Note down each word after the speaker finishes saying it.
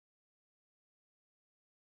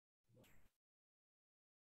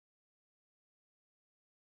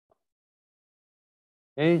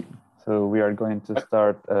Okay, so we are going to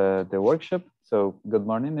start the workshop. So good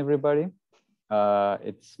morning, everybody.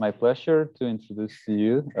 It's my pleasure to introduce to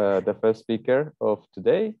you the first speaker of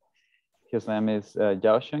today. His name is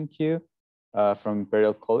Yaozhong Qiu from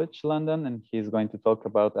Imperial College, London, and he's going to talk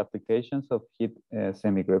about applications of heat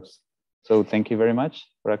semigroups. So thank you very much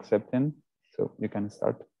for accepting. So you can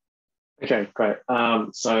start. Okay, great. Good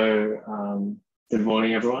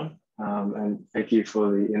morning, everyone, and thank you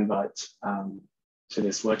for the invite to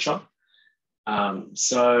this workshop. I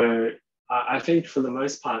think for the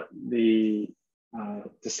most part, the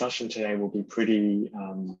discussion today will be pretty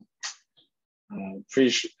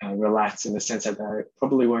relaxed in the sense that I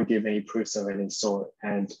probably won't give any proofs of any sort.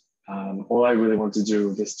 And all I really want to do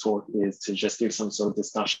with this talk is to just give some sort of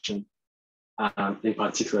discussion in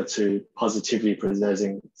particular to positively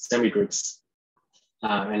preserving semigroups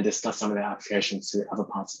and discuss some of the applications to other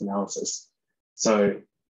parts of analysis. So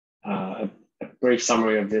a brief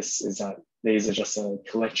summary of this is that these are just a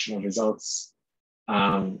collection of results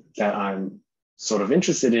that I'm sort of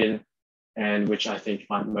interested in and which I think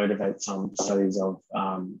might motivate some studies of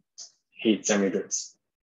heat semigroups.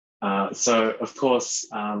 So of course,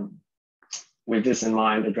 with this in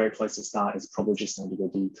mind, a great place to start is probably just under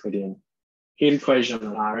the Euclidean heat equation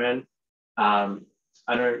on Rn. I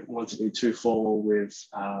don't want to be too formal with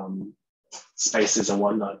spaces and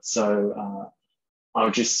whatnot, so I'll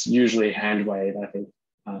just usually hand wave, I think,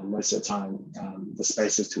 most of the time, the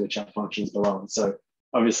spaces to which our functions belong. So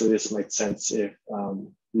obviously this makes sense if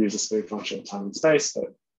you use a smooth function of time and space,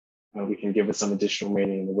 but we can give it some additional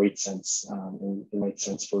meaning in the weak sense, and it makes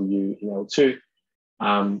sense for you in L2.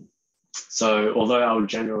 So although I'll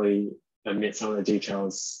generally omit some of the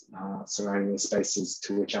details surrounding the spaces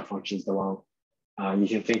to which our functions belong, you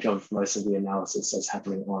can think of most of the analysis as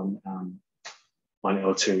happening on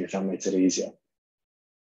L2, if that makes it easier.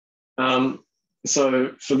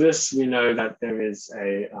 So for this, we know that there is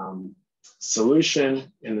a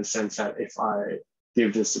solution in the sense that if I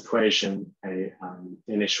give this equation a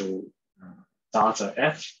initial data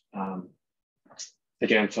f,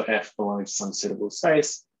 again for f belonging to some suitable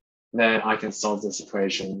space, then I can solve this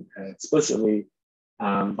equation explicitly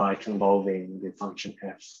by convolving the function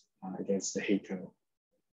f against the heat kernel.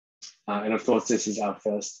 And of course, this is our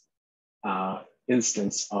first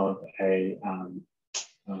instance of a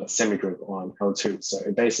semigroup on L2. So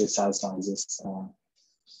it basically satisfies this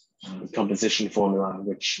composition formula,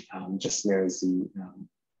 which just mirrors the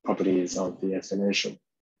properties of the exponential.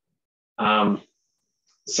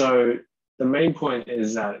 So the main point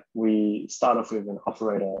is that we start off with an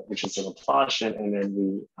operator, which is a Laplacian, and then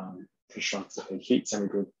we construct a heat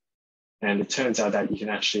semigroup. And it turns out that you can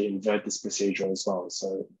actually invert this procedure as well.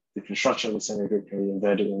 So the construction of the semigroup can be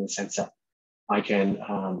inverted in the sense that I can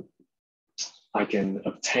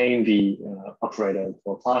obtain the operator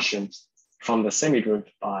Laplacian from the semigroup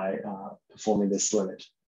by performing this limit.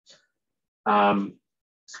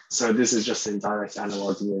 So this is just in direct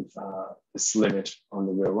analogy with this limit on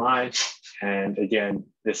the real line. And again,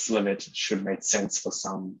 this limit should make sense for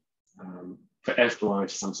some, for f belonging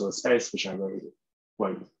to some sort of space, which I really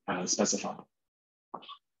won't specify.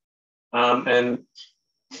 And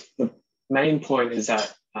the main point is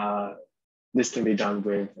that this can be done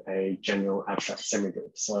with a general abstract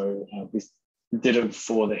semigroup. So we did it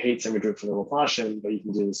for the heat semigroup for the Laplacian, but you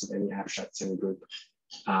can do this with any abstract semigroup.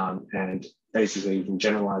 And basically you can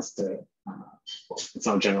generalize the, well, it's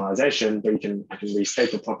not a generalization, but I can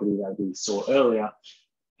restate the property that we saw earlier,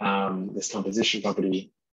 this composition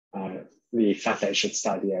property, the fact that it should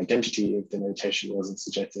start the identity if the notation wasn't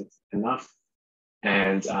suggestive enough.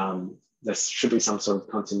 And there should be some sort of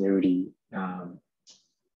continuity.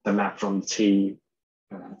 The map from t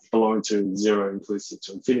belonging to 0 inclusive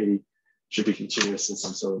to infinity should be continuous in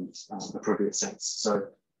some sort of appropriate sense. So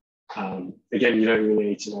again, you don't really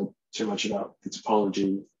need to know too much about the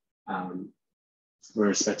topology with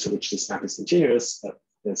respect to which this map is continuous, but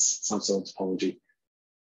there's some sort of topology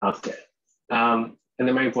out there. And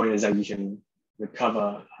the main point is that you can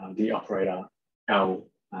recover the operator L,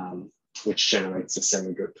 which generates a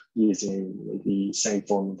semigroup using the same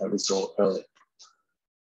form that we saw earlier.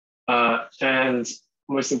 And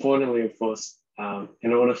most importantly, of course,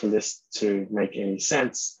 in order for this to make any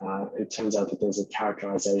sense, it turns out that there's a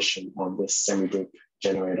characterization of this semigroup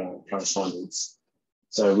generator correspondence.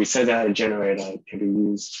 So we said that a generator can be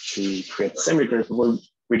used to create a semigroup.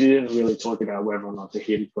 We didn't really talk about whether or not the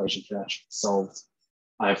heat equation could actually be solved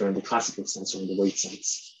either in the classical sense or in the weak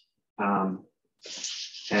sense.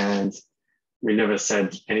 And we never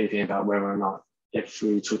said anything about whether or not if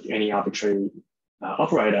we took any arbitrary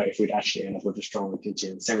operator, if we'd actually end up with a strongly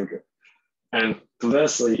continuous semigroup. And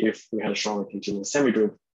Conversely, if we had a strongly continuous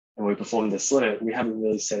semigroup and we performed this limit, we haven't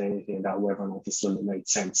really said anything about whether or not this limit made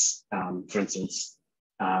sense. For instance,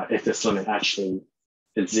 if this limit actually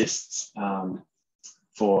exists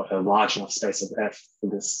for a large enough space of F for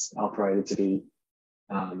this operator to be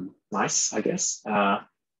nice, I guess.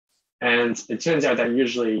 And it turns out that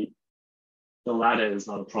usually the latter is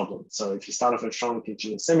not a problem. So if you start off with a strongly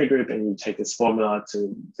continuous semigroup and you take this formula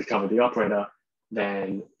to cover the operator,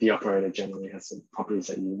 then the operator generally has some properties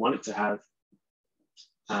that you want it to have.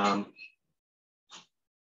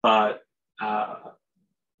 But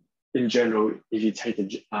in general, if you take an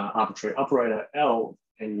arbitrary operator L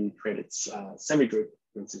and you create its semigroup,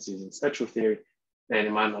 for instance, using spectral theory, then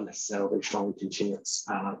it might not necessarily be strongly continuous.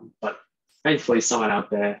 But thankfully, someone out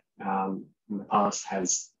there in the past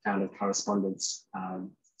has found a correspondence.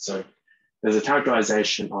 So there's a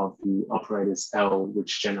characterization of the operators L,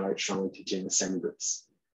 which generate strongly continuous semigroups.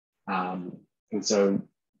 And so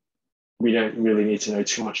we don't really need to know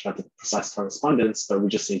too much about the precise correspondence, but we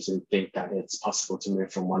just need to think that it's possible to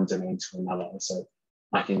move from one domain to another. So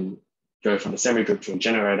I can go from a semigroup to a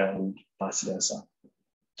generator and vice versa.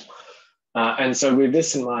 And so with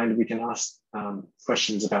this in mind, we can ask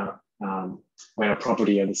questions about when a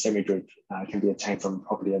property of the semigroup can be obtained from a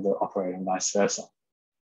property of the operator and vice versa.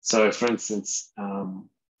 So for instance,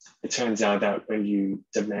 it turns out that when you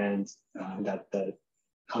demand that the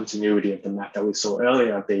continuity of the map that we saw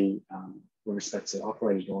earlier be with respect to the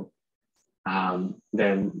operator norm,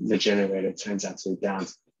 then the generator turns out to be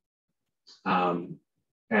bound.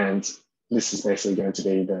 And this is basically going to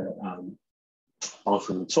be the bulk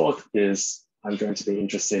of the talk is I'm going to be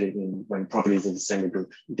interested in when properties of the semigroup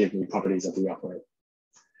give me properties of the operator.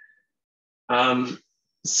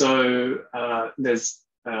 There's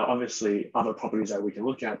obviously other properties that we can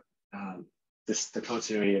look at. The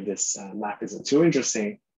continuity of this map isn't too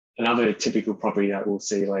interesting. Another typical property that we'll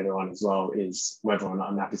see later on as well is whether or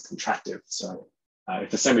not a map is contractive. So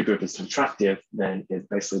if the semigroup is contractive, then it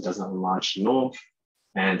basically does not enlarge the norm.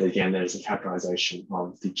 And again, there's a characterization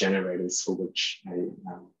of the generators for which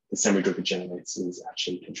the semigroup it generates is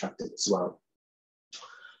actually contractive as well.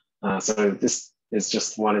 So this is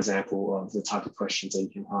just one example of the type of questions that you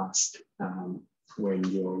can ask when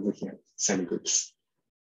you're looking at semigroups.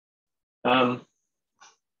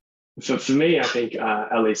 For me, I think,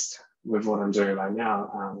 at least with what I'm doing right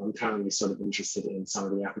now, I'm currently sort of interested in some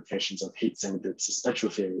of the applications of heat semigroups to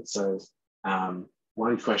spectral theory. So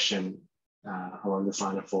one question along this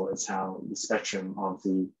line of thought is how the spectrum of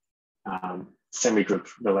the semigroup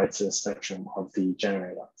relates to the spectrum of the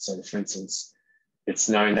generator. So for instance, it's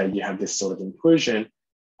known that you have this sort of inclusion,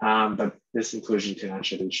 but this inclusion can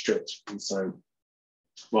actually be stripped. And so,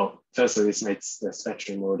 well, firstly, this makes the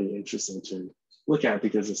spectrum already interesting to look at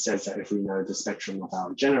because it says that if we know the spectrum of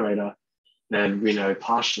our generator, then we know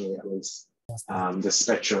partially at least the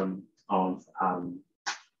spectrum of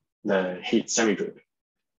the heat semigroup.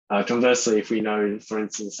 Conversely, if we know, for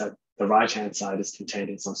instance, that the right-hand side is contained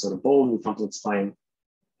in some sort of ball in the complex plane,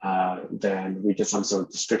 then we get some sort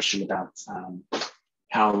of description about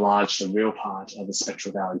how large the real part of the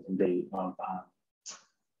spectral value can be of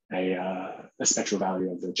a spectral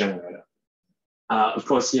value of the generator. Of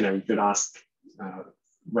course, you could ask,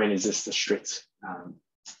 when is this the strict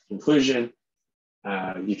inclusion?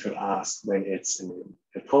 You could ask when it's an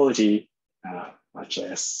equality. Actually,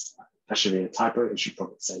 that should be a typo. It should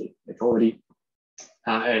probably say equality.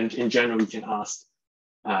 And in general, we can ask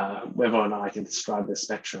whether or not I can describe the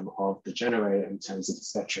spectrum of the generator in terms of the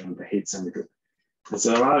spectrum of the heat semigroup. And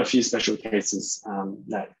so there are a few special cases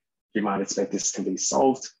that you might expect this can be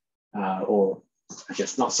solved, or I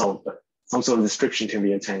guess not solved, but some sort of description can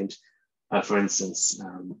be obtained. For instance,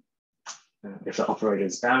 if the operator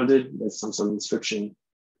is bounded, there's some sort of description.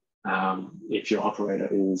 If your operator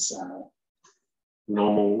is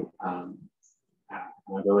normal,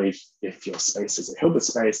 I believe if your space is a Hilbert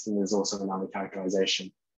space, then there's also another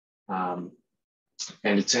characterization. And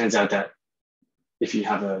it turns out that if you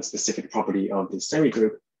have a specific property of the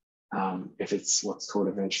semigroup, if it's what's called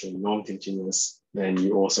eventually non-continuous, then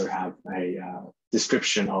you also have a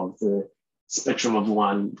description of the spectrum of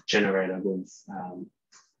one generator with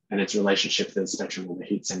and its relationship to the spectrum of the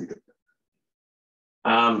heat semigroup.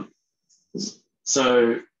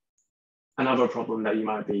 So another problem that you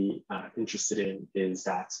might be interested in is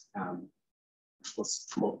that,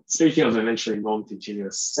 well, speaking of eventually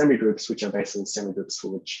non-continuous semigroups, which are basically semigroups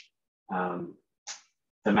for which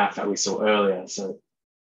the map that we saw earlier. So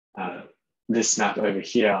this map over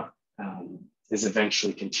here is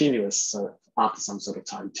eventually continuous. So after some sort of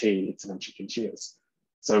time t, it's eventually continuous.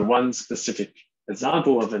 So one specific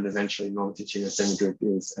example of an eventually non-continuous semigroup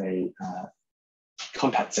is a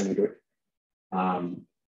compact semigroup.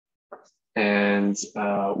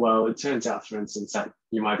 Well, it turns out, for instance, that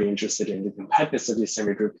you might be interested in the compactness of your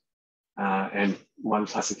semigroup. And one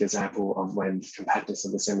classic example of when the compactness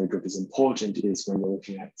of the semigroup is important is when you're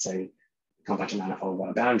looking at, say, compact manifold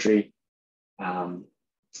by boundary,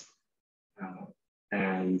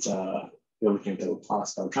 you're looking at the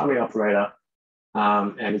Laplace Beltrami operator,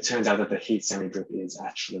 and it turns out that the heat semigroup is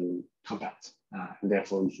actually compact, and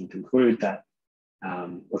therefore you can conclude that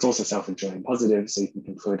it's also self-adjoining positive, so you can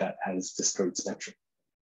conclude that as discrete spectrum.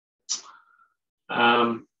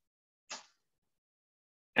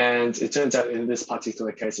 And it turns out in this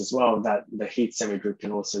particular case as well that the heat semigroup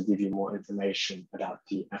can also give you more information about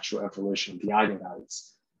the actual evolution of the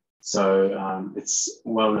eigenvalues. So it's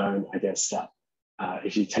well known, I guess, that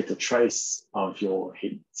if you take the trace of your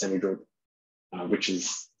heat semigroup, which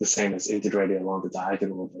is the same as integrating along the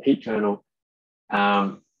diagonal of the heat kernel,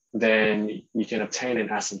 then you can obtain an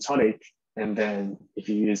asymptotic. And then if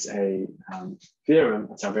you use a theorem,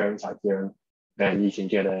 a Tauberian type theorem, then you can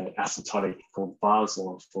get an asymptotic called Weil's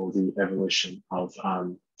law for the evolution of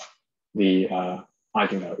the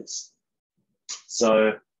eigenvalues.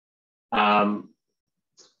 So, right.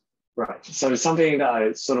 So something that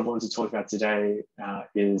I sort of want to talk about today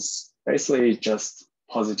is basically just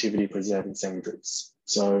positivity preserving semigroups.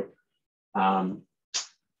 So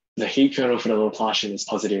the heat kernel for the Laplacian is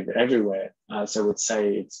positive everywhere. So we'd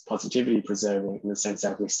say it's positivity preserving in the sense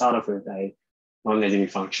that we start off with a non-negative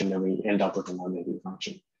function and we end up with a non-negative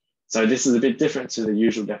function. So this is a bit different to the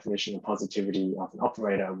usual definition of positivity of an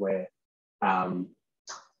operator where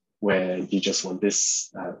you just want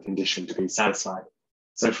this condition to be satisfied.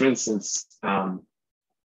 So for instance,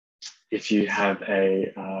 if you have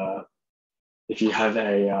a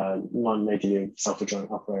non-negative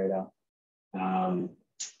self-adjoint operator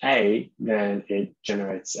A, then it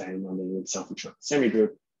generates a non-negative self-adjoint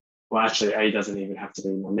semigroup. Well, actually, A doesn't even have to be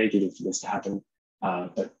non-negative for this to happen,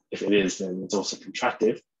 but if it is, then it's also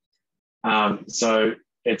contractive. So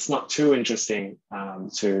it's not too interesting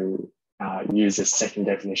to use this second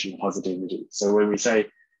definition of positivity. So when we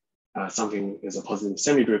say something is a positive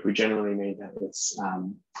semigroup, we generally mean that it's a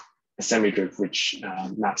semigroup which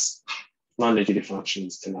maps non-negative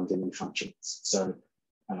functions to non-negative functions. So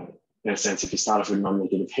in a sense, if you start off with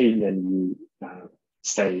non-negative heat, then you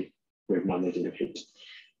stay with non-negative heat.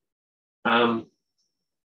 And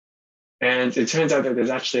it turns out that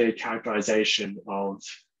there's actually a characterization of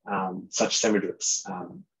such semigroups.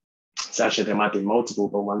 So actually there might be multiple,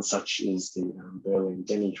 but one such is the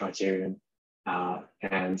Berlin-Denny criterion.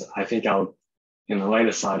 And I think in the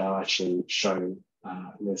later slide, I'll actually show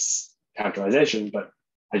this characterization, but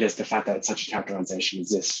I guess the fact that such a characterization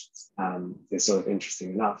exists is sort of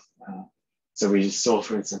interesting enough. So we saw,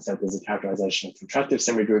 for instance, that there's a characterization of contractive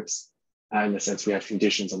semigroups. In the sense we have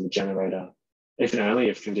conditions on the generator, if and only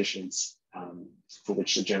if conditions for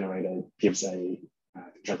which the generator gives a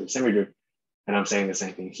contractive semigroup. And I'm saying the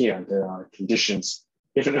same thing here. There are conditions,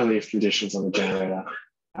 if and only if conditions on the generator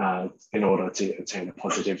in order to obtain a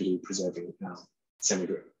positivity preserving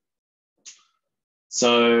semigroup.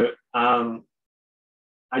 So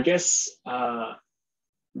I guess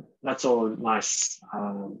that's all nice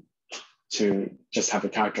to just have a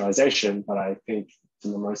characterization, but I think for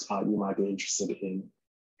the most part, you might be interested in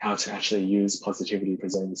how to actually use positivity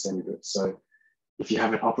preserving semigroups. So if you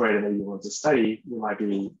have an operator that you want to study, you might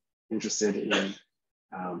be interested in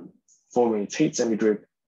forming a heat semigroup.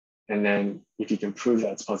 And then if you can prove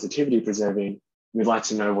that it's positivity preserving, we'd like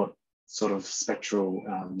to know what sort of spectral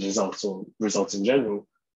results or results in general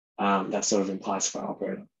that sort of implies for our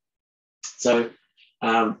operator. So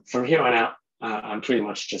from here on out, I'm pretty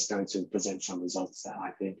much just going to present some results that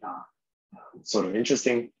I think are sort of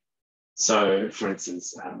interesting. So for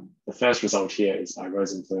instance, the first result here is by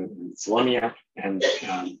Rosenblum and Solomiak, and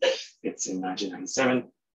it's in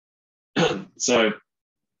 1997. So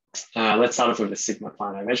let's start off with a sigma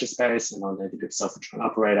finite measure space, a non-negative self-adjoint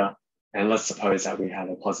operator, and let's suppose that we have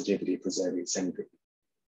a positivity preserving semigroup.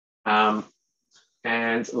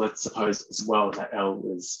 And let's suppose as well that L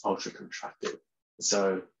is ultra contractive.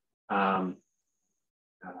 So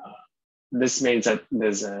this means that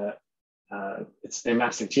there's it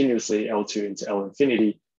maps continuously L2 into L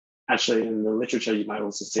infinity. Actually, in the literature, you might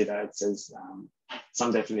also see that it says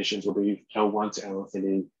some definitions will be L1 to L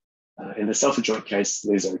infinity. In the self-adjoint case,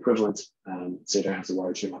 these are equivalent, so you don't have to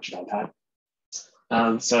worry too much about that.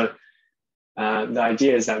 So the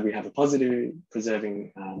idea is that we have a positive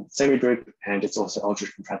preserving semigroup, and it's also ultra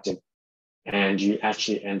contractive, and you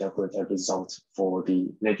actually end up with a result for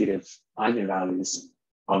the negative eigenvalues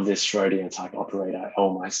of this Schrodinger type operator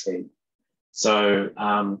L minus V. So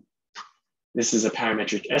this is a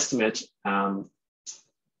parametric estimate. ML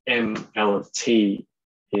of t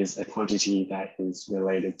is a quantity that is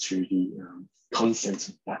related to the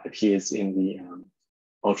constant that appears in the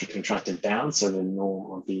ultra-contracted bound, so the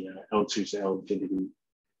norm of the L2 to L infinity,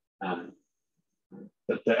 the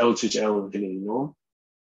L2 to L infinity norm.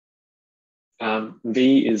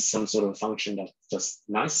 V is some sort of function that's just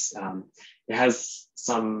nice. It has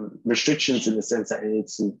some restrictions in the sense that it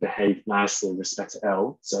needs to behave nicely with respect to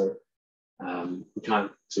L. So you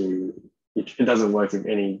can't do, it doesn't work with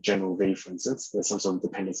any general V, for instance. There's some sort of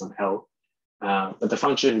dependence on L. But the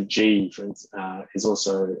function G, for instance, is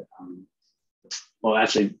also, well,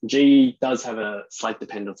 actually, G does have a slight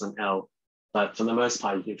dependence on L, but for the most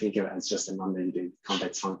part, you can think of it as just a non-negative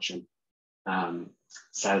convex function,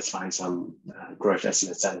 satisfying some growth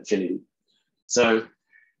estimates at infinity. So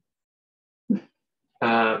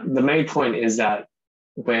the main point is that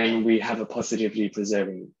when we have a positivity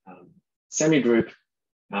preserving semigroup,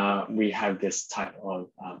 we have this type of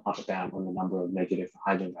upper bound on the number of negative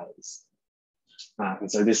eigenvalues.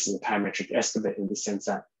 And so this is a parametric estimate in the sense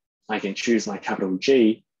that I can choose my capital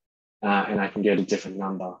G and I can get a different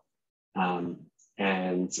number.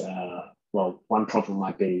 Well, one problem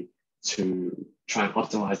might be to try and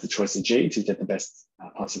optimize the choice of G to get the best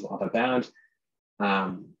possible upper bound.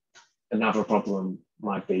 Another problem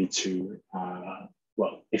might be to,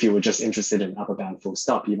 well, if you were just interested in upper bound full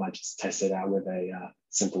stop, you might just test it out with a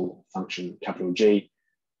simple function, capital G,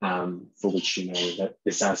 for which you know that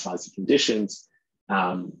it satisfies the conditions,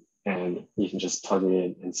 and you can just plug it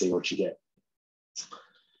in and see what you get.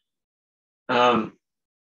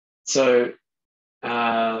 So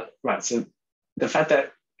the fact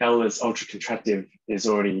that L is ultra-contractive is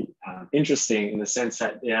already interesting in the sense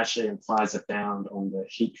that it actually implies a bound on the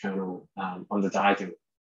heat kernel on the diagonal.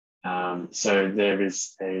 So there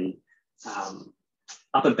is a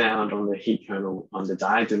upper bound on the heat kernel on the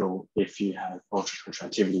diagonal if you have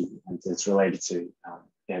ultra-contractivity, and it's related to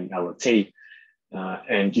ML of T.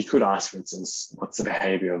 And you could ask, for instance, what's the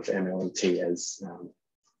behavior of ML of T as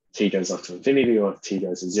T goes up to infinity, or if T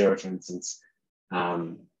goes to 0, for instance.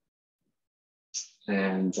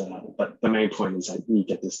 But the main point is that you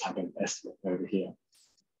get this type of estimate over here.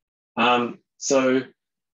 So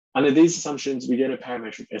under these assumptions, we get a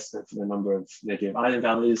parametric estimate for the number of negative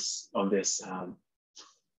eigenvalues of this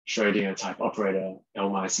Schrodinger type operator L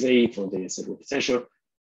minus V for the acidic potential.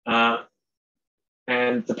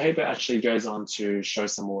 And the paper actually goes on to show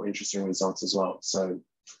some more interesting results as well. So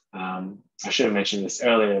I should have mentioned this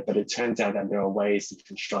earlier, but it turns out that there are ways to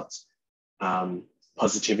construct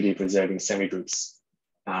positivity preserving semigroups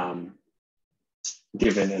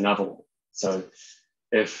given another one. So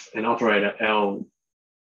if an operator L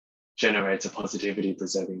generates a positivity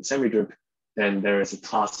preserving semigroup, then there is a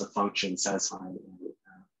class of functions satisfying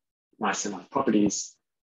nice enough properties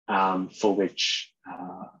for which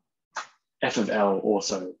f of L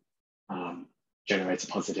also generates a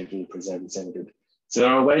positivity preserving semigroup. So there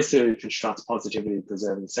are ways to construct positivity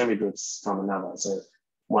preserving semigroups from another. So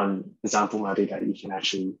one example might be that you can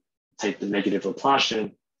actually take the negative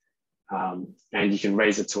Laplacian and you can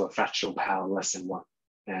raise it to a fractional power less than 1.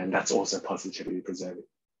 And that's also positivity preserving.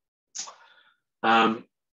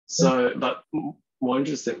 But more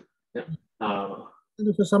interesting, yeah. What kind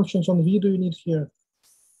of assumptions on V do you need here?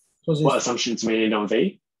 What assumptions we need on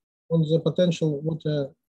V? On the potential, what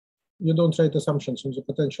you don't write assumptions on the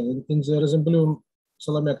potential in the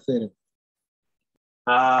Rosenblum-Salamek theory.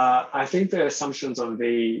 I think the assumptions on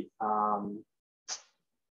V,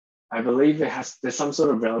 I believe there's some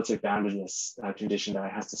sort of relative boundedness condition that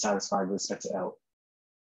it has to satisfy with respect to L.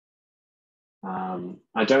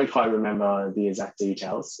 I don't quite remember the exact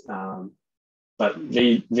details, but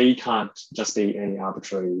V can't just be any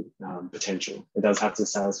arbitrary potential. It does have to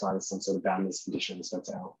satisfy some sort of boundedness condition with respect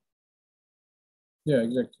to L. Yeah,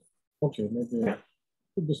 exactly. Okay, maybe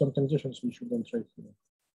could be some conditions we shouldn't write here.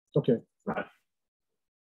 Okay. Right.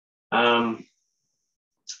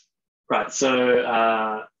 Right.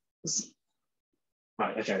 So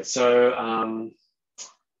okay. So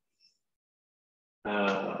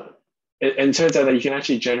it turns out that you can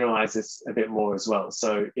actually generalize this a bit more as well.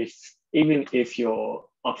 So even if your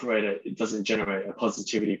operator doesn't generate a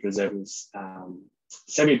positivity preserving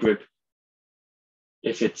semigroup,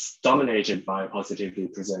 if it's dominated by a positivity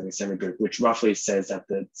preserving semigroup, which roughly says that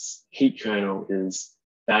the heat kernel is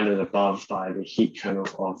bounded above by the heat kernel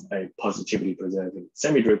of a positivity preserving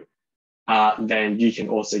semigroup, then you can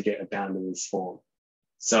also get a bound in this form.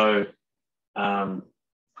 So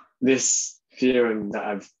this theorem that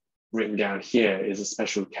I've written down here is a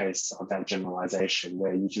special case of that generalization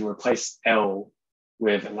where you can replace L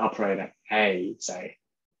with an operator A, say,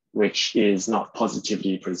 which is not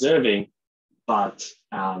positively preserving, but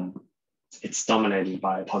it's dominated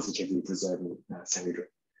by a positively preserving semigroup.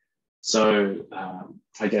 So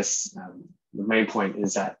I guess the main point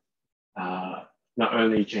is that not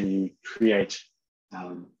only can you create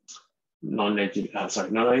not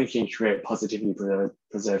only can you create positively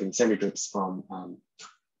preserving semigroups from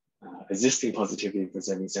existing positively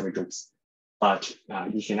preserving semigroups, but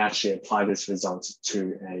you can actually apply this result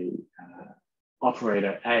to a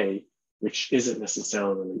operator A, which isn't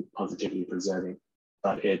necessarily positively preserving,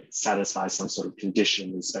 but it satisfies some sort of condition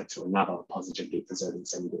with respect to another positively preserving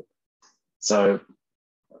semigroup. So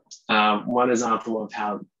one example of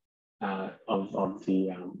how of the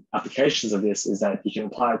applications of this is that you can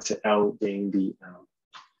apply it to L being the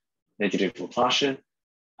negative Laplacian,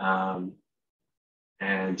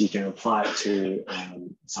 and you can apply it to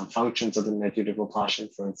some functions of the negative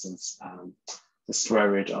Laplacian. For instance, the square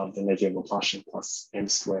root of the negative Laplacian plus m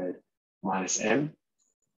squared minus m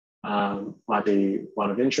might be one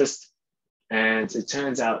of interest. And it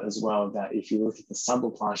turns out as well that if you look at the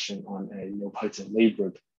sub-Laplacian on a nilpotent Lie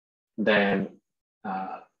group, then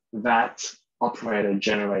that operator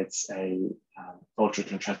generates a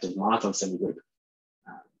ultra-contracted Markov semigroup.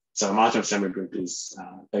 So a Markov semigroup is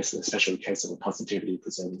basically a special case of a positivity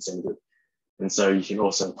preserving semigroup. And so you can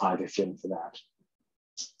also apply the theorem for that.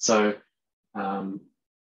 So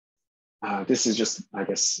this is just, I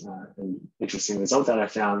guess, an interesting result that I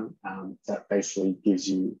found that basically gives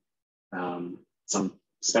you some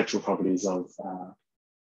spectral properties of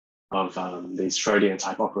these Schrodinger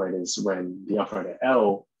type operators when the operator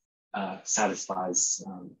L satisfies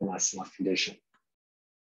a nice enough condition.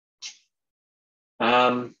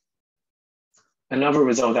 Another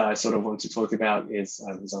result that I sort of want to talk about is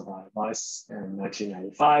a result by Weiss in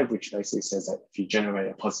 1995, which basically says that if you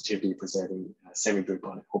generate a positively preserving semigroup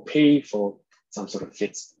on LP for some sort of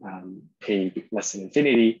fixed P less than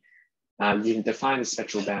infinity, you can define the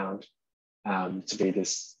spectral bound to be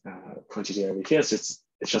this quantity over here. So it's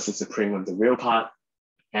just the supreme of the real part.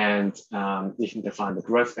 And you can define the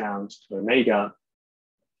growth bound to omega.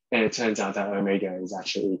 And it turns out that omega is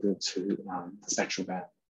actually equal to the spectral bound.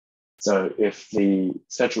 So if the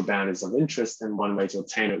spectral bound is of interest, then one way to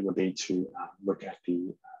obtain it would be to look at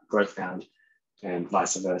the growth bound and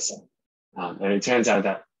vice versa. And it turns out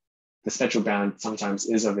that the spectral bound sometimes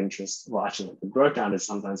is of interest. Well, actually, the growth bound is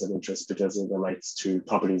sometimes of interest because it relates to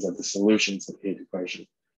properties of the solutions of the heat equation.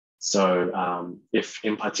 So if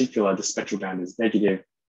in particular the spectral bound is negative,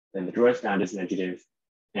 then the growth bound is negative.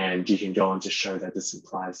 And you can go on to show that this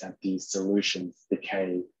implies that these solutions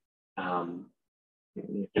decay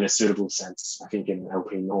in a suitable sense, I think in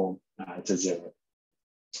LP norm to zero.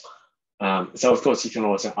 So of course, you can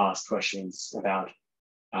also ask questions about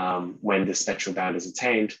when the spectral bound is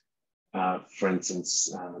attained. For instance,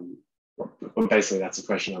 basically that's a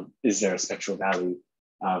question of, is there a spectral value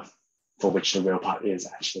for which the real part is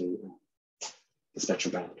actually the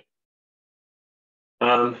spectral bound.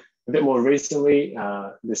 A bit more recently,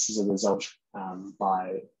 this is a result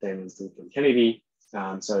by Damon, Luke, and Kennedy.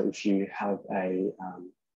 So if you have a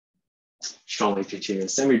strongly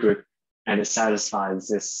continuous semigroup and it satisfies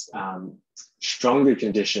this stronger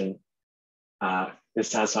condition,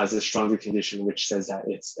 which says that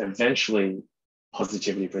it's eventually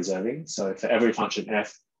positively preserving. So for every function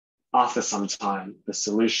f, after some time, the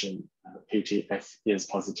solution PTF is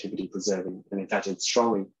positively preserving. And in fact, it's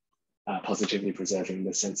strongly positively preserving in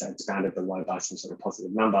the sense that it's bounded below by some sort of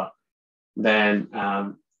positive number. Then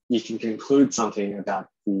you can conclude something about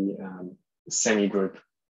the semigroup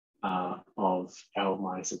of L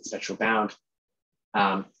minus its spectral bound.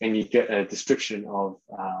 And you get a description of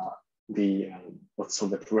the what's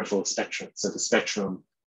called the peripheral spectrum. So the spectrum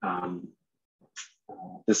at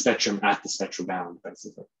the spectral bound,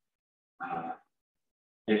 basically.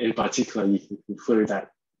 And in particular, you can conclude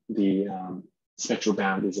that the spectral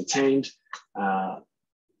bound is attained. The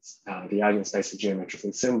eigenspace is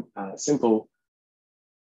geometrically simple.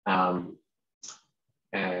 And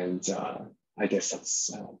I guess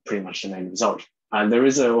that's pretty much the main result. There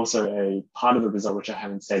is also a part of the result which I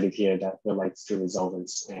haven't stated here that relates to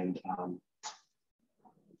resolvents and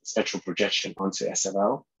spectral projection onto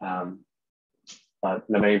SLL. But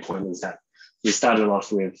the main point is that we started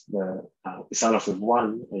off with a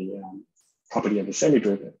property of the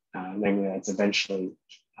semigroup, namely that it's eventually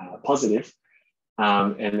positive,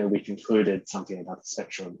 and then we concluded something about the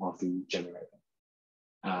spectrum of the generator.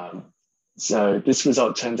 So this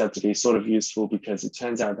result turns out to be sort of useful because it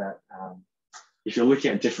turns out that if you're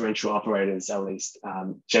looking at differential operators, at least,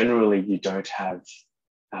 generally you don't have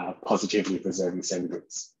positively preserving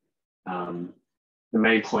semigroups. The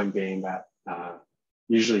main point being that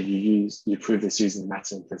usually you prove this using the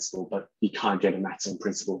maximum principle, but you can't get a maximum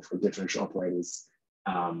principle for differential operators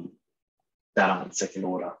that aren't second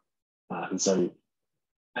order. And so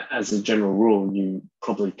as a general rule, you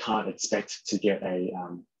probably can't expect to get a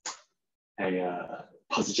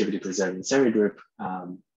positivity preserving semigroup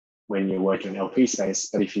when you're working on LP space.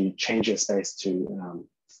 But if you change your space to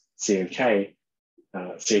C of K,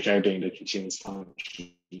 C of K being the continuous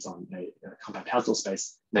functions on a compact Hausdorff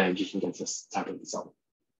space, then you can get this type of result.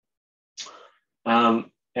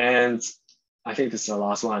 And I think this is the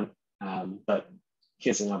last one, but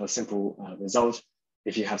here's another simple result.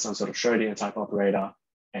 If you have some sort of Schrodinger type operator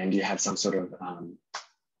and you have some sort of,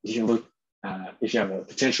 you can look, if you have a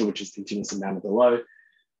potential which is continuously bounded below,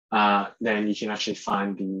 then you can actually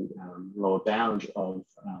find the lower bound of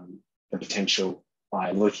the potential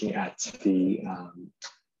by looking at the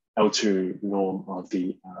L2 norm of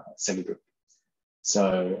the semigroup.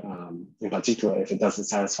 So in particular, if it doesn't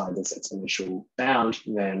satisfy this exponential bound,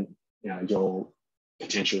 then your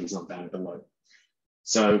potential is not bounded below.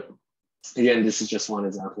 So again, this is just one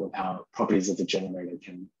example of how properties of the generator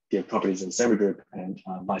can give properties of the semigroup and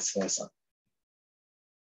vice versa.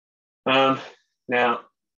 Now,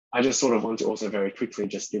 I just sort of want to also very quickly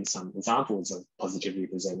just give some examples of positivity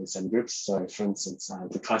preserving semigroups. So for instance,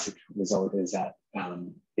 the classic result is that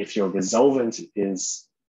if your resolvent is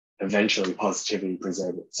eventually positivity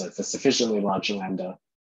preserving, so for sufficiently large lambda,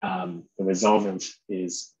 the resolvent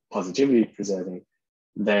is positivity preserving,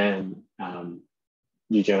 then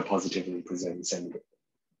you get a positivity preserving semigroup.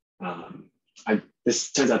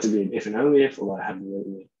 This turns out to be an if and only if, although I haven't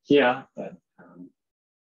written it here, but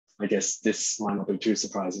I guess this might not be too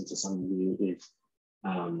surprising to some of you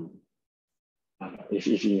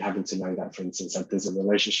if you happen to know that, for instance, that there's a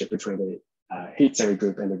relationship between the heat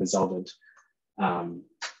semigroup and the resolvent.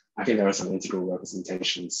 I think there are some integral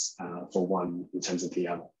representations for one in terms of the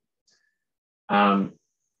other.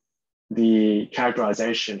 The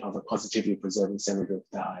characterization of a positivity preserving semigroup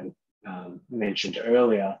that I mentioned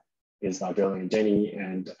earlier is by Berling and Denny,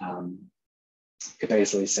 and it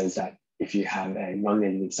basically says that if you have a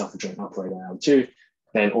non-negative self-adjoint operator L2,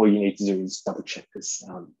 then all you need to do is double check this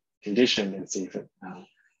condition and see if it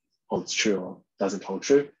holds true or doesn't hold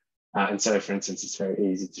true. And so, for instance, it's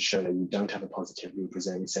very easy to show that you don't have a positivity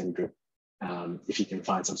preserving semigroup if you can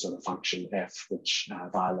find some sort of function f which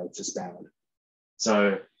violates this bound.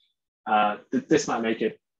 So this might make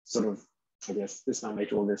it sort of, I guess, this might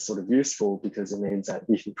make all this sort of useful because it means that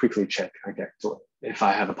you can quickly check, okay, so if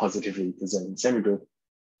I have a positivity preserving semigroup,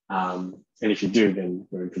 and if you do, then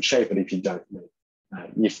we're in good shape. But if you don't, then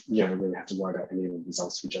you don't really have to worry about any of the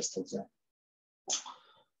results we just talked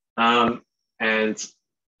about. And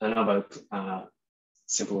another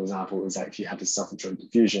simple example is that if you have a self-adjoint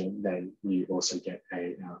diffusion, then you also get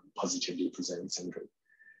a positivity preserving semigroup.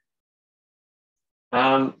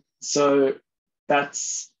 So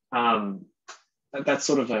that's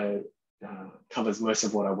sort of covers most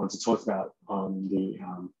of what I want to talk about on the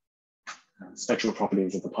spectral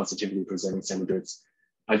properties of the positivity preserving semigroups.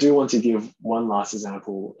 I do want to give one last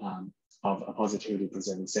example of a positivity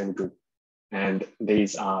preserving semigroup, and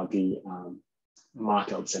these are the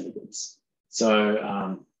Markov semigroups.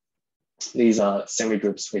 So these are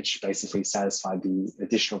semigroups which basically satisfy the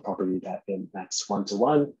additional property that it maps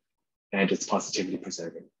 1-to-1 and it's positivity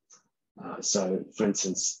preserving. So for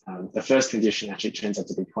instance, the first condition actually turns out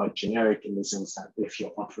to be quite generic in the sense that if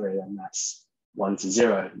your operator maps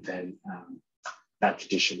 1-to-0, then that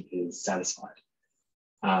condition is satisfied.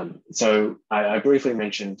 So I briefly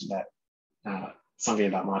mentioned that something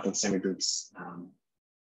about Markov semigroups.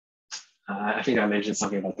 I think I mentioned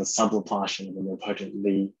something about the sublaplacian of a nilpotent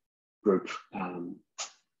Lie group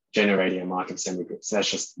generating a Markov semigroup. So that's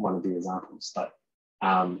just one of the examples, but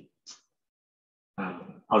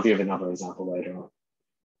I'll give another example later on.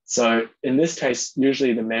 So in this case,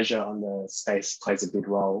 usually the measure on the space plays a big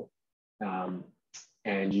role.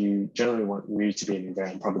 And you generally want mu to be an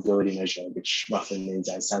invariant probability measure, which roughly means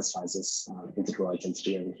that it satisfies this integral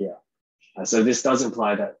identity over here. So this does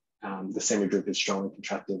imply that the semigroup is strongly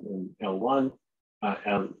contracted in L1,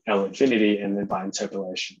 L infinity, and then by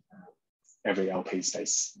interpolation, every LP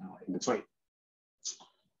space in between.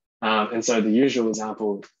 And so the usual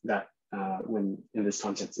example that when in this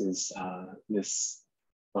context is this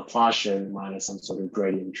Laplacian minus some sort of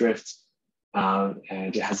gradient drift, and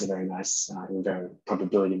it has a very nice invariant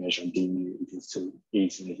probability measure d mu equals to e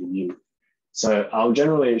to negative u. So I'll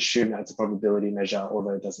generally assume that it's a probability measure,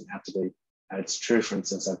 although it doesn't have to be. It's true, for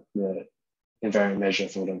instance, that the invariant measure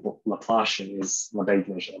for the Laplacian is Lebesgue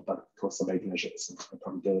measure, but of course Lebesgue measure is a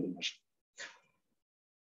probability measure.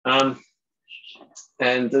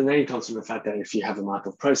 And the name comes from the fact that if you have a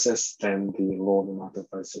Markov process, then the law of the Markov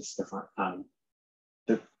process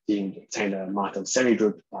you obtain a Markov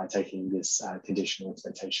semigroup by taking this conditional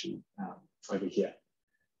expectation over here.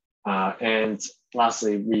 And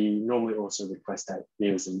lastly, we normally also request that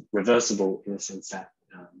mu is reversible in the sense that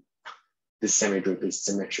this semigroup is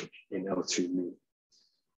symmetric in L2 mu.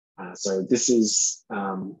 So this is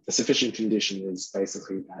a sufficient condition is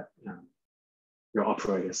basically that your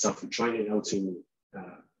operator is self-adjoint in L2 mu.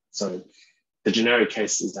 So the generic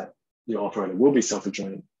case is that your operator will be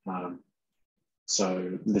self-adjoint.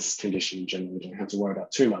 So this condition generally don't have to worry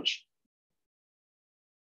about too much.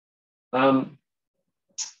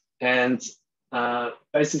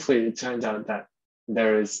 Basically, it turns out that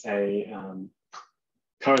there is a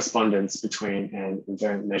correspondence between an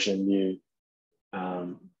invariant measure mu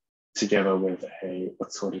together with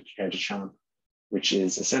what's called a Yaozhong, which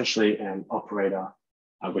is essentially an operator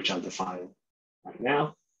which I'll define right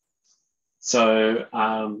now. So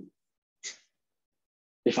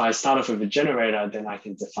if I start off with a generator, then I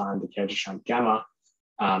can define the Yaozhong gamma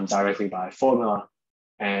directly by a formula.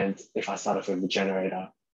 And if I start off with a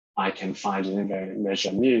generator, I can find an invariant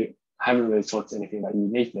measure mu. I haven't really talked anything about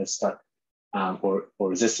uniqueness, but or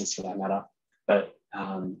resistance for that matter. But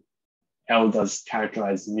L does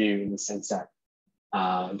characterize mu in the sense that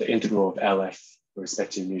the integral of LF with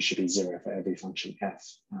respect to mu should be 0 for every function f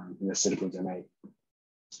in the suitable domain.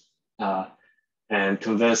 And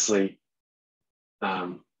conversely,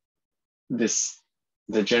 the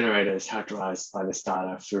generator is characterized by this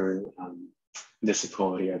data through this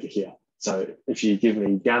equality over here. So if you give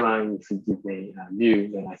me gamma and if you give me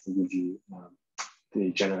mu, then I can give you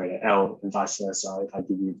the generator L, and vice versa. If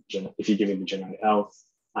you give me the generator L,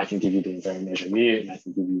 I can give you the invariant measure mu, and I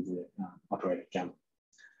can give you the operator gamma.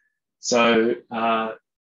 So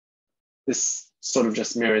this sort of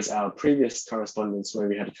just mirrors our previous correspondence where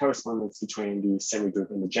we had a correspondence between the semigroup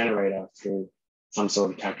and the generator through some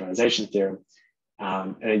sort of characterization theorem.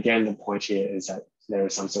 And again, the point here is that there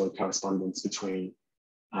is some sort of correspondence between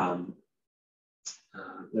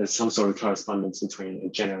a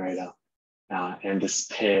generator and this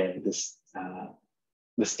pair, this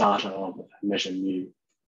data of measure mu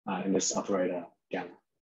and this operator gamma.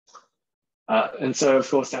 And so, of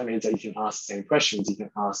course, that means that you can ask the same questions. You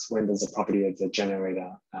can ask, when does the property of the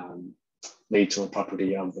generator lead to a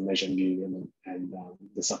property of the measure mu and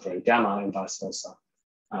this operator gamma, and vice versa?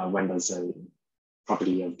 When does a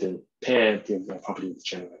property of the pair give the property of the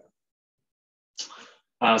generator?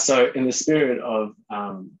 So in the spirit of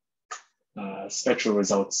spectral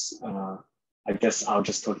results, I guess I'll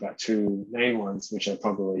just talk about two main ones, which are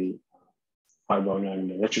probably quite well known in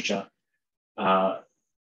the literature.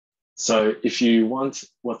 So if you want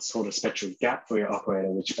what's called a spectral gap for your operator,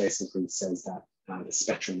 which basically says that the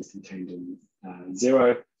spectrum is contained in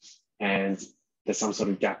 0, and there's some sort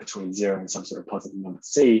of gap between 0 and some sort of positive number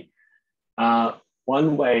C,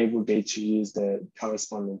 one way would be to use the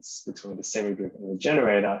correspondence between the semigroup and the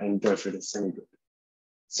generator and go through the semigroup.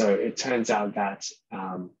 So it turns out that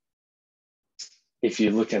if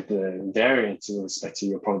you look at the variance with respect to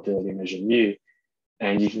your probability measure mu,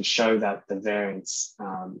 and you can show that the variance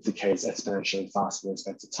decays exponentially fast with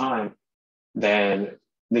respect to time, then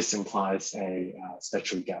this implies a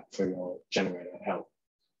spectral gap for your generator L.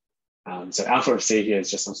 So alpha of C here is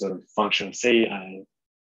just some sort of function of C.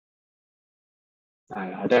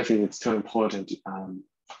 I don't think it's too important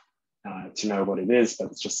to know what it is, but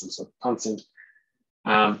it's just some sort of constant.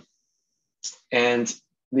 And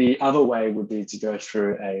the other way would be to go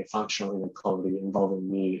through a functional inequality involving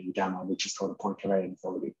mu and gamma, which is called a Poincare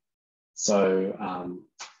inequality. So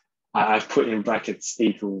I've put in brackets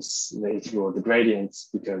equals the integral of the gradient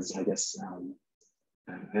because I guess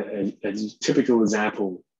a typical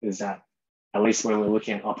example is that at least when we're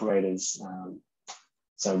looking at operators,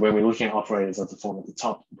 so when we're looking at operators of the form at the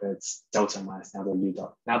top, it's delta minus nabla u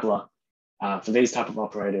dot nabla. For these type of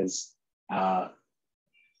operators,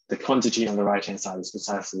 the quantity on the right-hand side is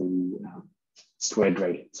precisely the squared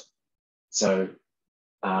gradient. So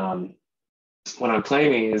what I'm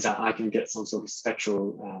claiming is that I can get some sort of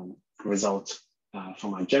spectral result for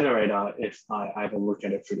my generator if I either look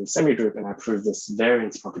at it through the semigroup and I prove this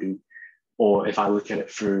variance property, or if I look at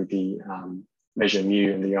it through the measure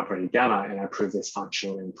mu and the operator gamma and I prove this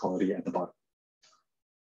functional inequality at the bottom.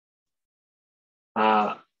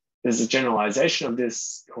 There's a generalization of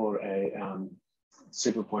this called a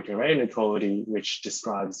super Poincare inequality, which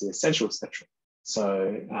describes the essential spectrum.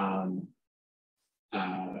 So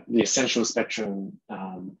the essential spectrum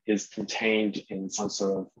is contained in some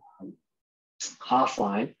sort of half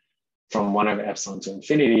line from 1 over epsilon to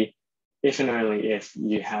infinity, if and only if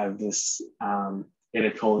you have this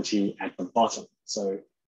inequality at the bottom. So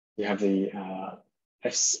you have the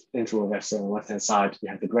interval of epsilon on the left-hand side, you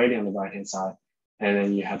have the gradient on the right-hand side, and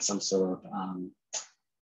then you have some sort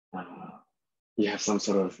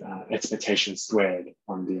of expectation squared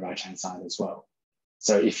on the right-hand side as well.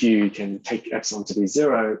 So if you can take epsilon to be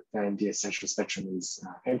 0, then the essential spectrum is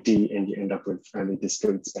empty and you end up with only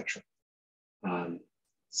discrete spectrum.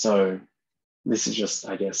 So this is just,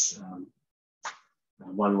 I guess,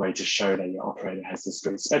 one way to show that your operator has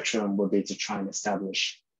discrete spectrum would be to try and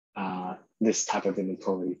establish this type of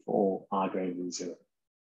inequality for all r greater than 0.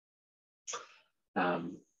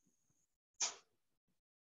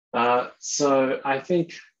 So I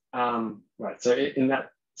think, so in that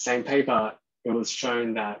same paper, it was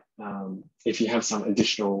shown that if you have some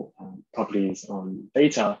additional properties on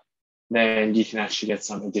beta, then you can actually get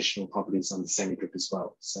some additional properties on the semigroup as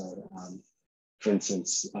well. So for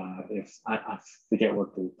instance, if I forget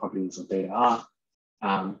what the properties of beta are,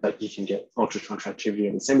 but you can get ultra-contractivity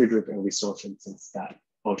in the semigroup, and we saw, for instance, that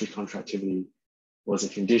ultra-contractivity was a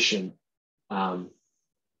condition in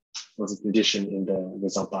the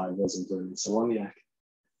result by Rosenblum and Soloniak.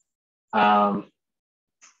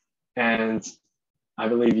 And I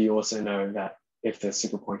believe you also know that if the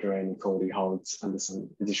superpoint array inequality holds under some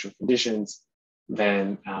additional conditions,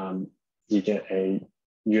 then you get a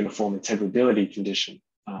uniform integrability condition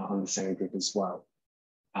on the semigroup as well.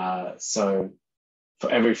 So for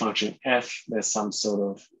every function f, there's some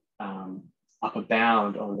sort of upper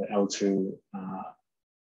bound on the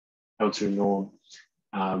L2 norm,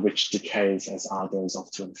 which decays as r goes off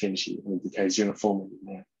to infinity, and it decays uniformly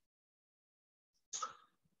there.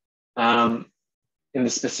 In the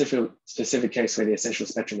specific case where the essential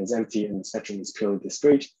spectrum is empty and the spectrum is purely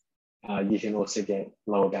discrete, you can also get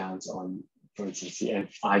lower bounds on, for instance, the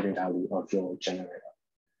nth eigenvalue of your generator.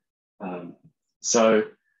 So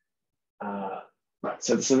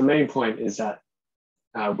the main point is that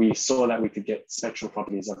we saw that we could get spectral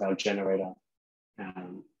properties of our generator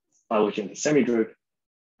by looking at the semigroup.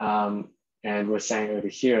 And we're saying over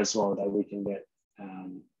here as well that we can get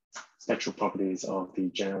spectral properties of the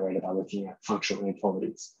generator by looking at functional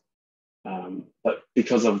inequalities. But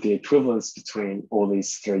because of the equivalence between all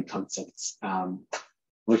these three concepts,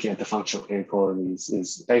 looking at the functional inequalities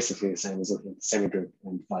is basically the same as looking at the semigroup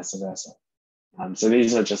and vice versa. So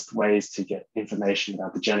these are just ways to get information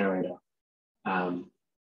about the generator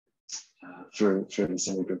through the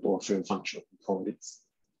semigroup or through functional inequalities.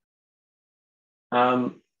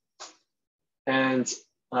 And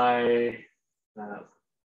I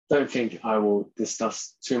don't think I will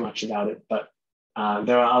discuss too much about it, but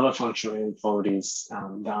there are other functional inequalities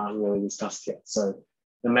that aren't really discussed yet. So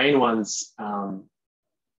the main ones,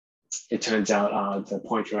 it turns out, are the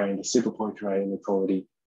point array and the super point array inequality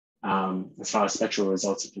as far as spectral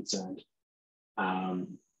results are concerned.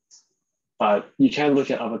 But you can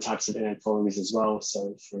look at other types of inequalities as well.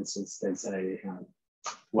 So for instance, there's a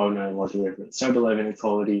well-known logarithmic Sobolev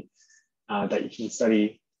inequality that you can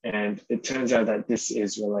study. And it turns out that this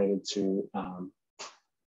is related to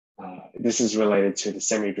the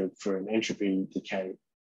semigroup through an entropy decay,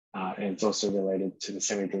 and it's also related to the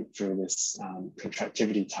semigroup through this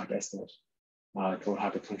contractivity type estimate called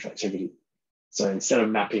hypercontractivity. So instead of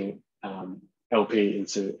mapping LP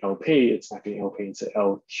into LP, it's mapping LP into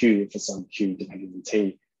LQ for some Q depending on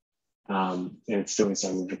T, and it's doing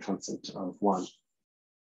so with the constant of 1.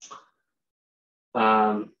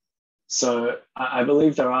 So I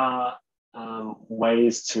believe there are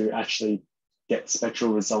ways to actually get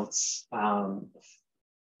spectral results for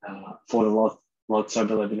the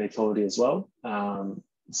Rod-Sobolev inequality as well.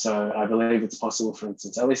 So I believe it's possible, for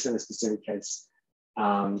instance, at least in a specific case,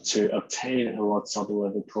 to obtain a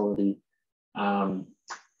Rod-Sobolev inequality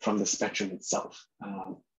from the spectrum itself.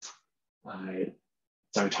 I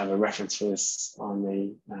don't have a reference for this on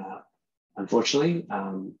me, unfortunately,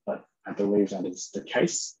 but I believe that is the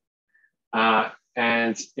case.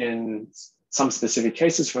 And in some specific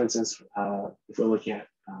cases, for instance, if we're looking at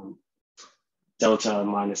delta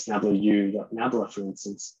minus nabla u dot nabla, for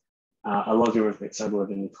instance, a logarithmic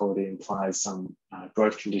Sobolev inequality implies some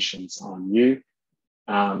growth conditions on u.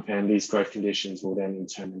 And these growth conditions will then in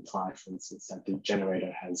turn imply, for instance, that the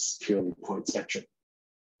generator has purely point spectrum.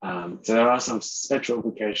 So there are some spectral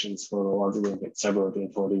implications for the logarithmic Sobolev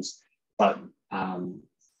inequalities, but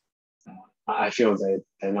I feel that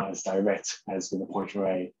they're not as direct as with the point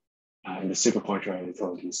array and the super point array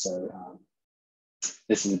inequalities. So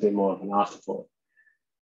this is a bit more of an afterthought.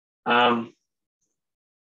 And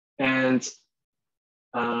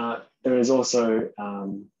there is also,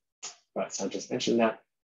 right, so I just mentioned that,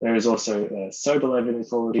 there is also a Sobolev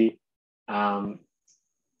inequality.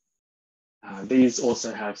 These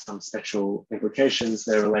also have some special implications.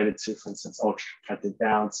 They're related to, for instance, ultra-contracted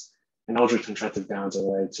bounds, and ultra-contracted bounds are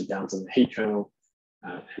related to bounds on the heat kernel,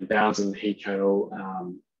 and bounds in the heat kernel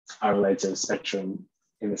are related to the spectrum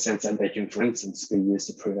in the sense that they can, for instance, be used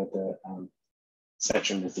to prove that the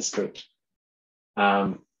spectrum is discrete.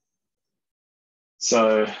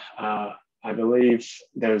 I believe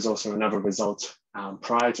there is also another result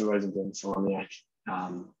prior to Rosenberg and Saloniak,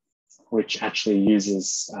 which actually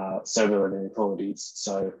uses sober inequalities.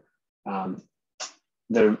 So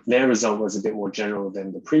their result was a bit more general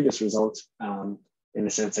than the previous result in the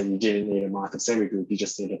sense that you didn't need a Markov semigroup, you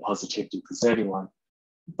just need a positivity preserving one.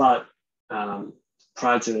 But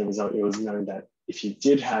prior to the result, it was known that if you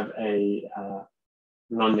did have a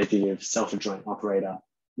non-negative self-adjoint operator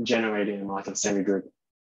generating a Markov semigroup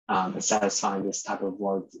and satisfying this type of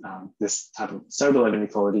Sobolev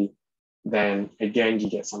inequality, then again you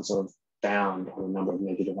get some sort of bound on a number of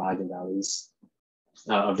negative eigenvalues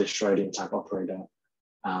of the Schrodinger type operator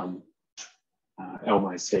L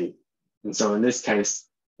minus V. And so in this case,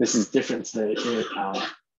 this is different to the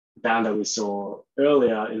bound that we saw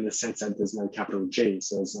earlier in the sense that there's no capital G.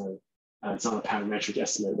 So there's no, it's not a parametric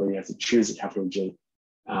estimate where you have to choose a capital G.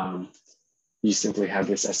 You simply have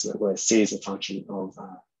this estimate where C is a function of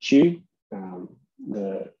Q.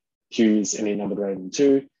 The Q is any number greater than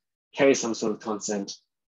 2, K is some sort of constant,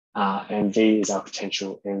 and V is our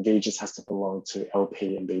potential, and V just has to belong to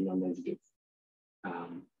LP and be non-negative.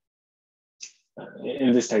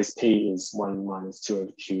 In this case, P is 1 minus 2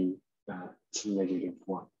 over Q to negative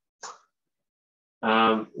 1.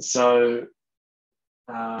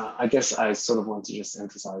 I guess I sort of want to just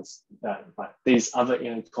emphasize that these other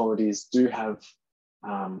inequalities do have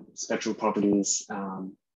spectral properties,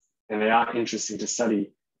 and they are interesting to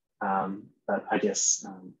study. But I guess,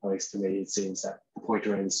 at least to me, it seems that the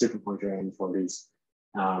pointer and super pointer inequalities,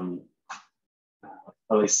 at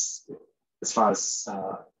least as far as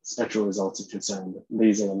spectral results are concerned,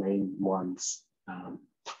 these are the main ones.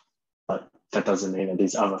 But that doesn't mean that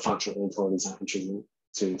these other functional inequalities aren't interesting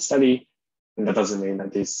to study. And that doesn't mean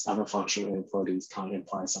that these other functional inequalities can't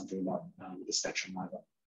imply something about the spectrum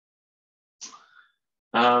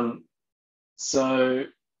either. So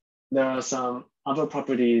there are some other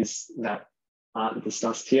properties that aren't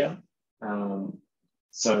discussed here.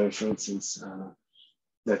 So for instance,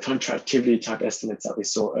 the contractivity type estimates that we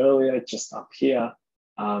saw earlier, just up here,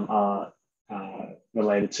 are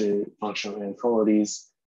related to functional inequalities.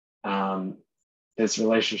 There's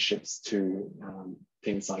relationships to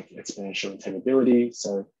things like exponential integrability.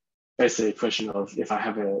 So basically a question of if I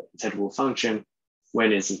have an integrable function,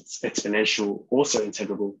 when is its exponential also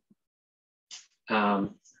integrable?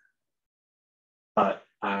 But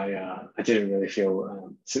I didn't really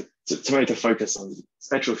feel, to make the focus on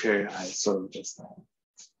spectral theory, I sort of just,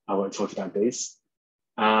 I won't talk about these.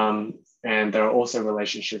 And there are also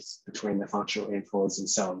relationships between the functional inequalities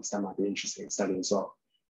themselves that might be interesting to study as well.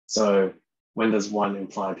 So when does one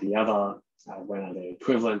imply the other? When are they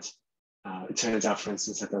equivalent? It turns out, for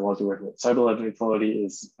instance, that the logarithmic Sobolev inequality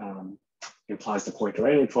implies the pointer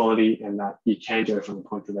inequality, and that you can go from the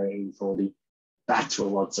pointer inequality back to a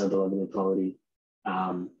log Sobolev inequality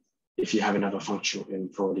if you have another functional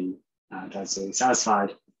inequality that's being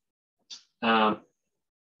satisfied.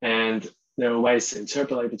 And there are ways to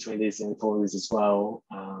interpolate between these inequalities as well.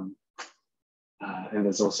 And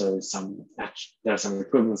there's also there are some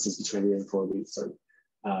equivalences between the inequalities. So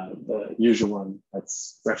the usual one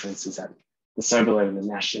that's referenced is that the Sobolev and the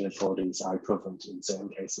Nash inequalities are equivalent in certain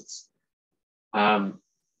cases. From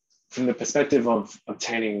the perspective of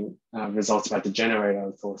obtaining results about the generator,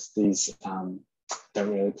 of course, these don't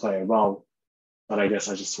really play a role. But I guess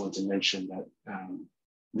I just want to mention that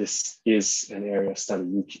this is an area of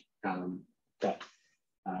study that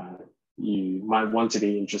you might want to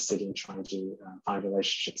be interested in trying to find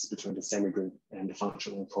relationships between the semigroup and the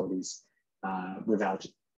functional inequalities without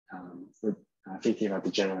thinking about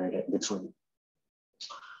the generator in between.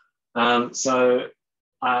 So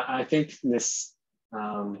I think this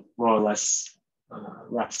more or less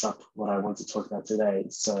wraps up what I want to talk about today.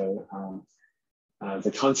 So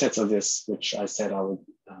the concept of this, which I said I would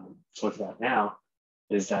talk about now,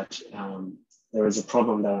 is that there is a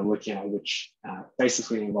problem that I'm looking at, which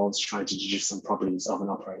basically involves trying to deduce some properties of an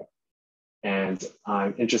operator. And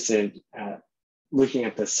I'm interested at looking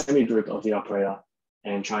at the semigroup of the operator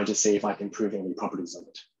and trying to see if I can prove any properties of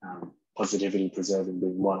it. Positivity preserving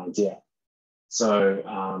being one idea.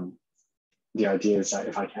 So the idea is that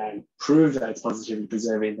if I can prove that it's positivity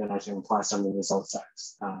preserving, then I can apply some of the results that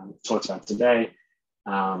I talked about today.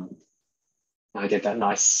 I get that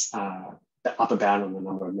nice the upper bound on the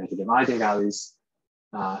number of negative eigenvalues.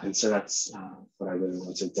 And so that's what I really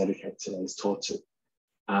want to dedicate today's talk to.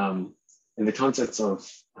 In the context of,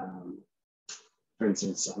 for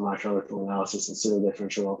instance, microelectrical analysis and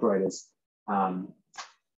pseudo-differential operators, I'm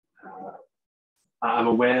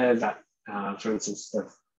aware that, for instance, the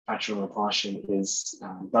fractional Laplacian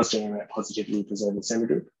does generate positivity preserving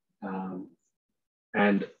semigroup.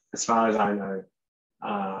 And as far as I know,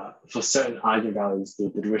 for certain eigenvalues, the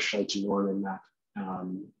Dirichlet norm in that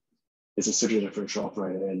is a pseudo-differential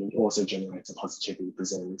operator, and it also generates a positivity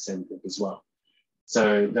preserving semigroup as well.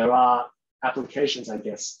 So there are applications, I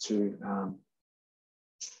guess, to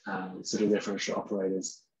pseudo-differential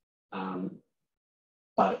operators,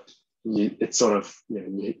 but it's sort of,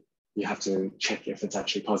 you have to check if it's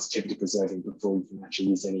actually positivity preserving before you can actually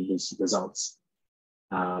use any of these results.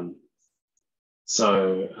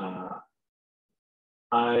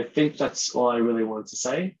 I think that's all I really want to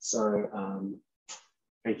say. So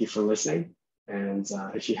thank you for listening. And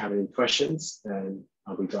if you have any questions, then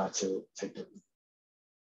I'll be glad to take them.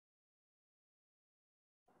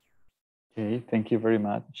 Okay, thank you very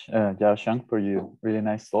much, Yaozhong, for your really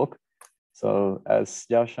nice talk. So as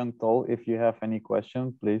Yaozhong told, if you have any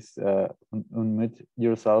question, please unmute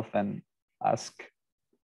yourself and ask.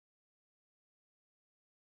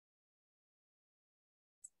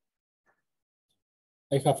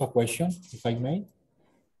 I have a question, if I may.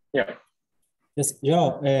 Yeah. Yes,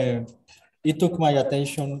 it took my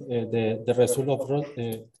attention, the result of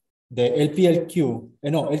the LPLQ,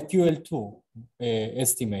 LQL2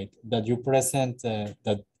 estimate that you present,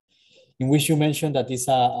 in which you mentioned that is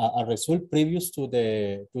a result previous to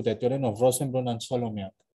the theorem of Rosenblum and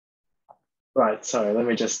Solomiak. Right, sorry, let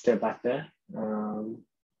me just step back there.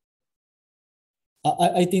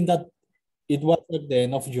 I think that it was at the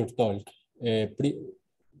end of your talk.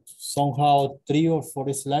 Somehow 3 or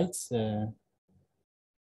 4 slides.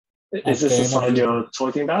 Is this the slide you're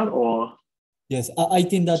talking about, or? Yes, I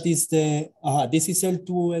think that is this is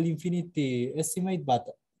L2 L infinity estimate, but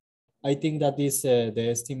I think that is the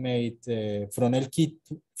estimate from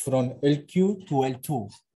LQ to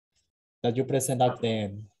L2 that you present at the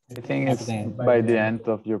end. I think it's by the end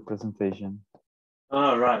of your presentation.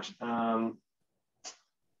 Oh, right.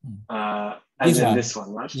 As in this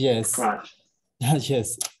one, right? Yes. Right.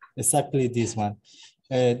 Yes, exactly this one.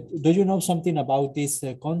 Do you know something about this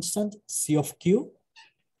constant C of Q?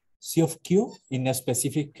 C of Q in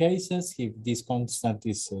specific cases, if this constant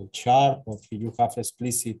is sharp or if you have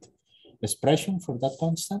explicit expression for that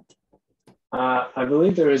constant? I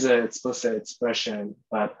believe there is an explicit expression,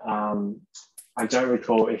 but I don't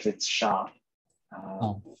recall if it's sharp.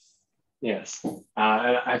 Yes,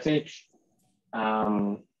 I think,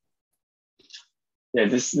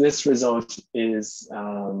 this result is,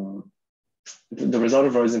 the result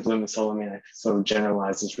of Rosenblum and Solomiak sort of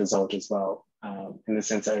generalized this result as well, in the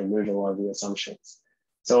sense that it removed a lot of the assumptions.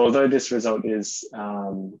 So although this result is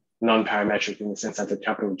non-parametric in the sense that the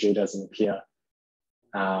capital G doesn't appear,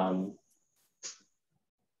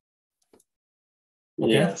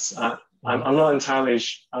 yes, I'm not entirely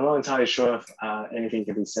sure if anything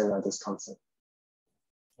can be said about this concept.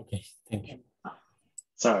 Okay, thank you.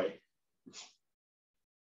 Sorry.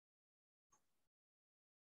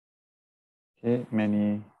 Okay,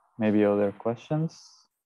 maybe other questions?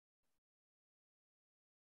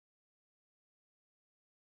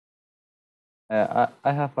 I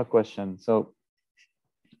have a question. So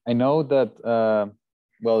I know that,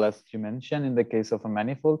 well, as you mentioned, in the case of a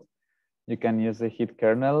manifold, you can use the heat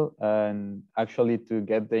kernel and actually to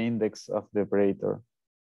get the index of the operator,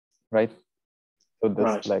 right? So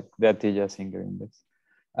that's like the Atiyah-Singer index.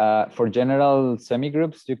 For general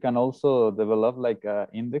semigroups, you can also develop like an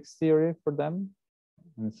index theory for them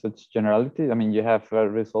in such generality. I mean, you have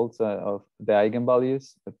results of the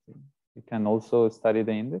eigenvalues, but you can also study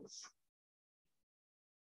the index.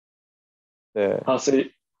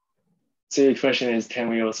 So your question is, can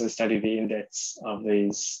we also study the index of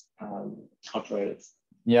these operators?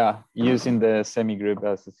 Yeah, using the semigroup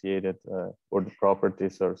associated or the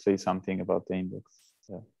properties, or say something about the index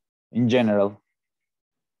in general.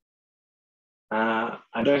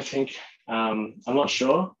 I don't think, I'm not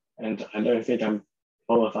sure, and I don't think I'm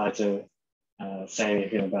qualified to say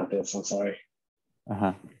anything about this. I'm sorry.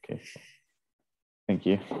 Okay. Thank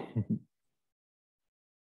you.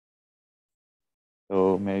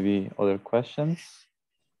 So maybe other questions?